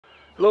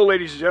Hello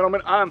ladies and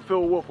gentlemen, I'm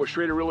Phil Wolf with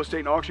Schrader Real Estate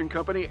and Auction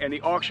Company and the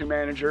auction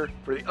manager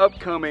for the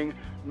upcoming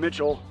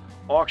Mitchell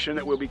auction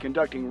that we'll be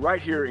conducting right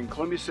here in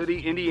Columbia City,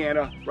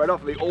 Indiana, right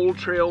off of the Old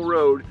Trail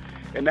Road.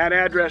 And that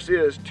address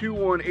is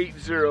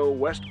 2180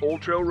 West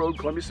Old Trail Road,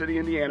 Columbia City,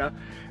 Indiana.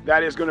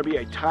 That is going to be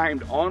a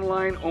timed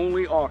online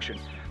only auction.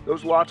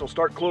 Those lots will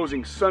start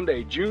closing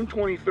Sunday, June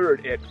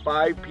 23rd at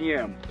 5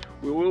 p.m.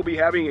 We will be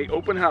having an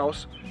open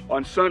house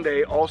on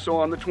Sunday, also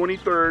on the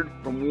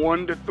 23rd from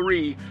 1 to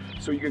 3.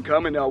 So you can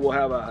come and we'll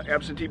have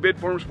absentee bid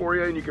forms for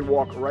you, and you can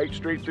walk right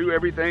straight through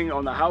everything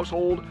on the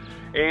household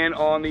and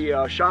on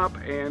the shop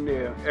and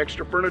the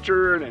extra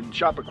furniture and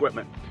shop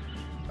equipment.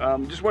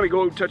 Just want to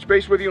go touch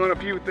base with you on a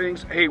few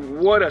things. Hey,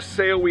 what a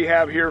sale we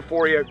have here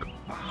for you.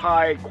 A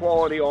high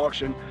quality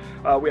auction.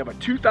 We have a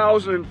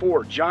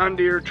 2004 John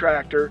Deere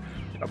tractor,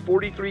 a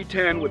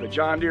 4310 with a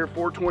John Deere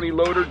 420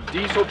 loader,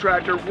 diesel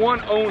tractor,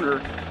 one owner.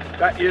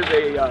 That is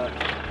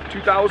a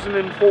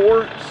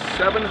 2004,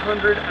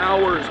 700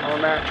 hours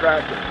on that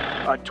tractor.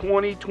 A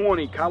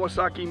 2020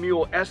 Kawasaki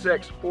Mule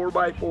SX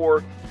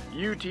 4x4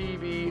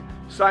 UTV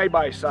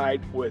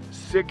side-by-side with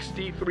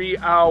 63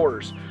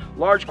 hours.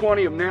 Large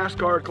quantity of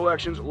NASCAR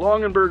collections,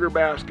 Longenberger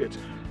baskets,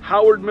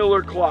 Howard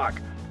Miller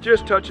clock.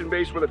 Just touching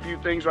base with a few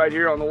things right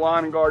here on the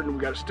lawn and garden.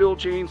 We've got a Stihl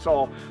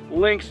chainsaw,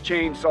 Lynx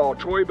chainsaw,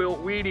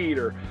 Troy-Bilt weed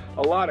eater.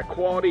 A lot of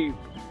quality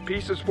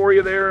pieces for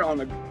you there on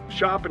the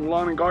shop and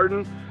lawn and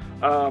garden.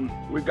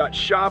 We've got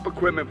shop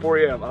equipment for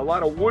you, a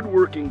lot of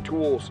woodworking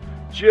tools,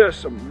 just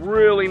some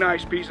really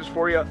nice pieces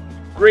for you.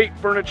 Great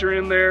furniture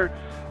in there.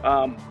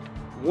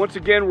 Once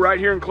again, right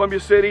here in Columbia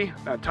City,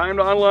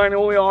 timed online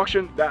only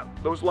auction.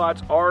 Those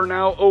lots are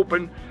now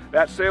open.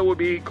 That sale will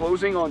be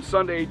closing on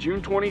Sunday,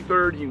 June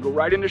 23rd. You can go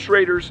right into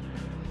Schrader's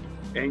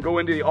and go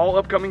into the all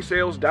upcoming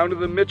sales down to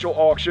the Mitchell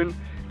auction.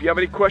 If you have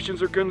any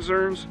questions or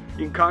concerns,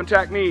 you can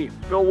contact me,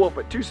 Phil Wolf,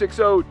 at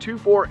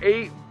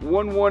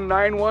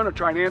 260-248-1191. I'll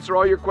try and answer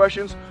all your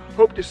questions.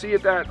 Hope to see you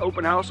at that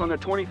open house on the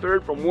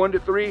 23rd from 1 to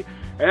 3.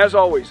 And as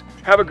always,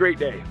 have a great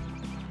day.